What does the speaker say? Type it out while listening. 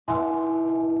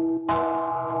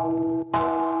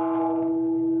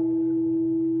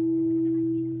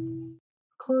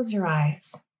close your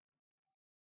eyes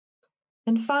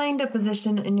and find a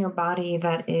position in your body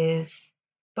that is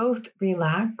both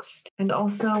relaxed and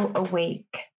also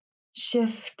awake.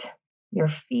 Shift your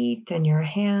feet and your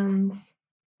hands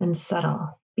and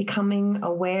settle, becoming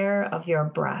aware of your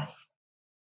breath.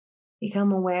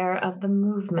 Become aware of the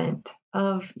movement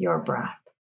of your breath.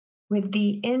 With the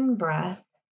in-breath,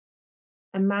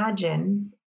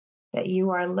 imagine that you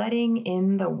are letting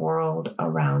in the world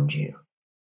around you.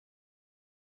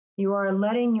 You are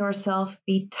letting yourself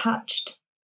be touched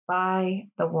by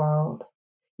the world.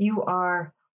 You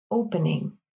are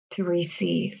opening to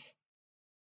receive.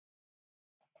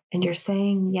 And you're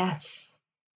saying yes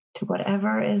to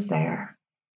whatever is there.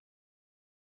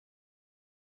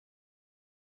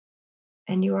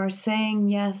 And you are saying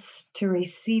yes to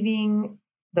receiving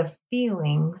the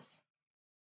feelings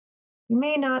you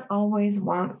may not always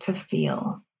want to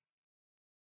feel.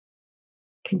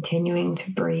 Continuing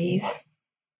to breathe.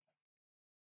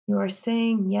 You are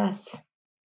saying yes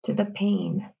to the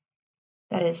pain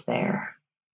that is there,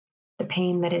 the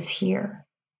pain that is here.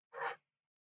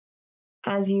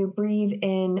 As you breathe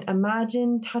in,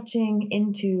 imagine touching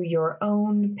into your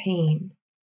own pain.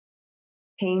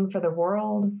 Pain for the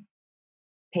world,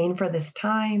 pain for this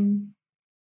time,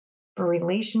 for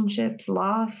relationships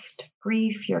lost,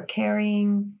 grief you're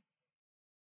carrying.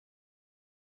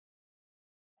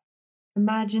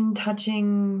 Imagine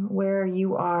touching where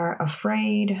you are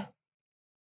afraid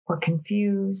or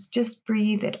confused. Just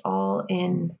breathe it all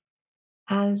in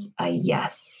as a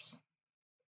yes.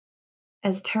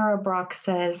 As Tara Brach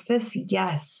says, this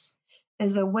yes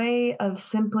is a way of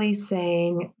simply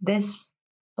saying, this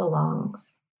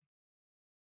belongs.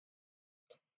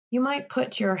 You might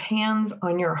put your hands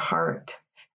on your heart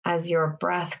as your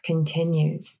breath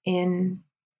continues in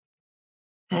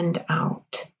and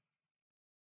out,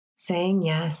 saying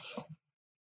yes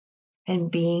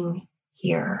and being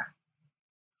here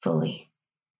fully.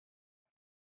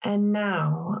 And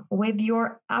now, with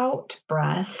your out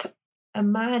breath,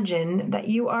 imagine that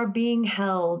you are being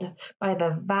held by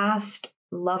the vast,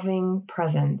 loving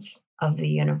presence of the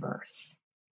universe,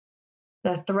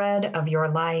 the thread of your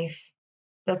life,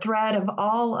 the thread of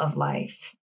all of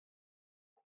life.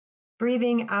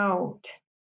 Breathing out,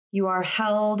 you are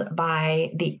held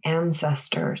by the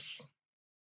ancestors,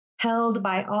 held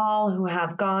by all who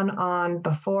have gone on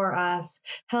before us,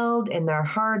 held in their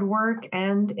hard work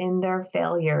and in their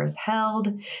failures, held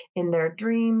in their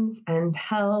dreams and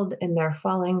held in their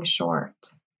falling short.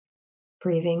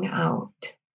 Breathing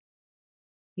out,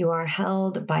 you are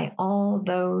held by all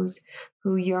those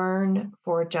who yearn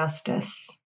for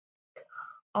justice,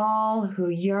 all who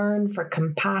yearn for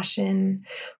compassion,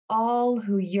 all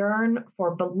who yearn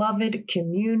for beloved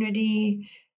community,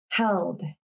 held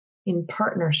in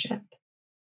partnership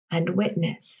and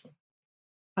witness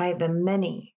by the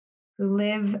many who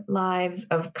live lives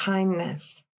of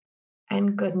kindness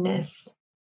and goodness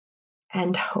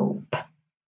and hope.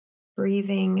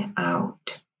 Breathing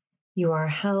out, you are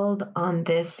held on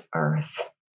this earth,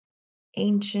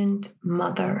 ancient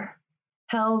mother,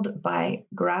 held by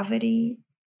gravity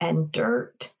and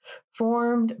dirt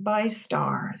formed by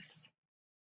stars.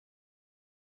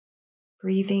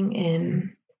 Breathing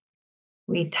in,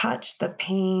 we touch the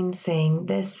pain, saying,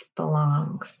 this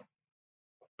belongs.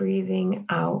 Breathing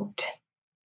out,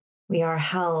 we are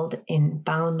held in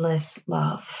boundless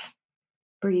love.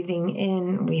 Breathing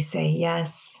in, we say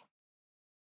yes.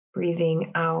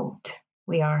 Breathing out,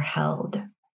 we are held.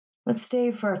 Let's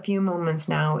stay for a few moments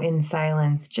now in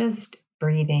silence, just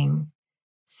breathing,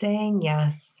 saying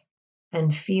yes,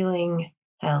 and feeling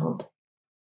held.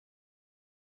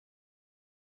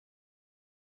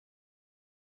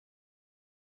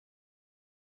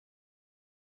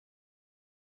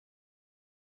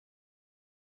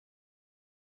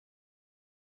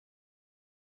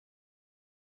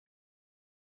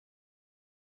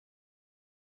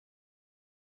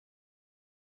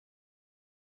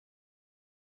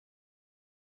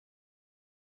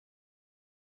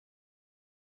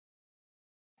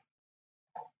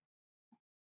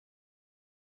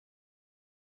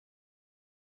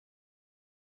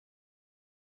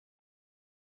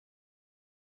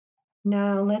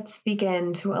 Now let's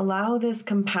begin to allow this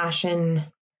compassion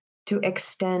to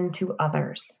extend to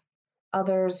others,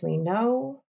 others we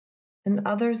know and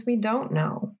others we don't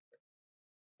know.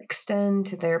 Extend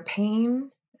to their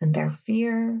pain and their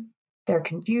fear, their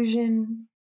confusion,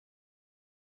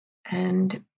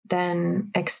 and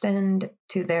then extend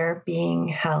to their being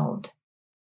held.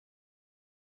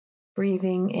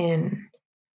 Breathing in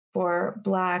for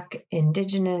Black,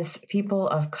 Indigenous, people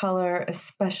of color,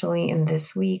 especially in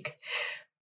this week.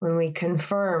 when we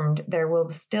confirmed there will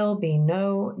still be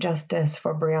no justice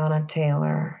for Breonna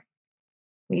Taylor,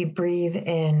 we breathe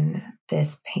in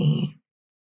this pain,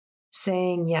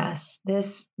 saying, yes,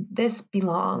 this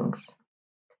belongs.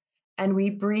 And we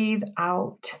breathe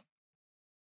out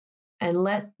and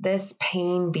let this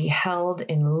pain be held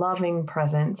in loving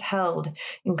presence, held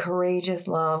in courageous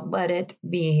love. Let it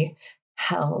be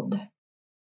held.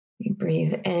 We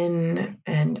breathe in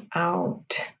and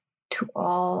out to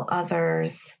all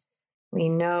others we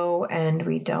know and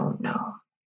we don't know.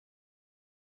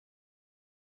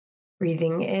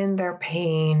 Breathing in their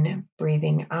pain,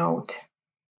 breathing out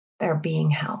their being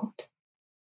held.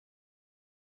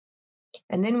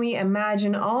 And then we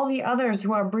imagine all the others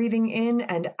who are breathing in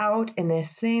and out in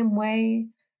this same way.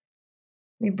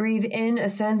 We breathe in a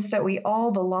sense that we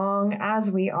all belong as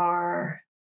we are,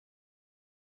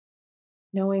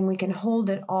 knowing we can hold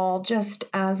it all just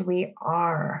as we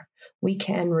are. We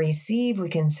can receive, we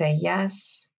can say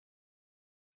yes,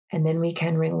 and then we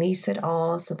can release it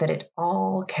all so that it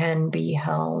all can be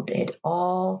held. It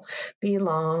all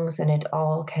belongs and it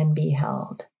all can be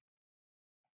held.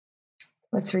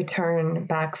 Let's return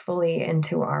back fully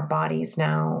into our bodies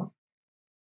now.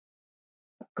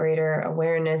 Greater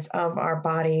awareness of our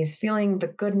bodies, feeling the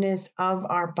goodness of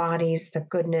our bodies, the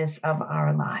goodness of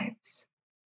our lives.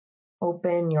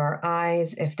 Open your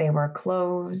eyes if they were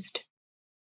closed.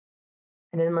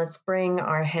 And then let's bring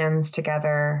our hands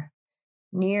together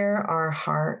near our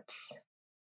hearts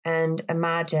and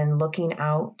imagine looking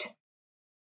out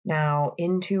now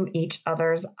into each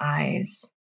other's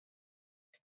eyes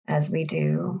as we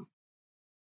do,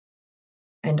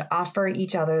 and offer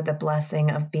each other the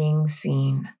blessing of being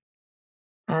seen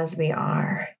as we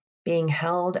are, being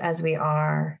held as we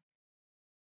are,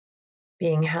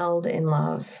 being held in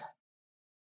love,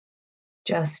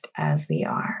 just as we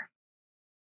are.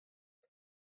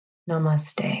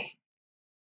 Namaste.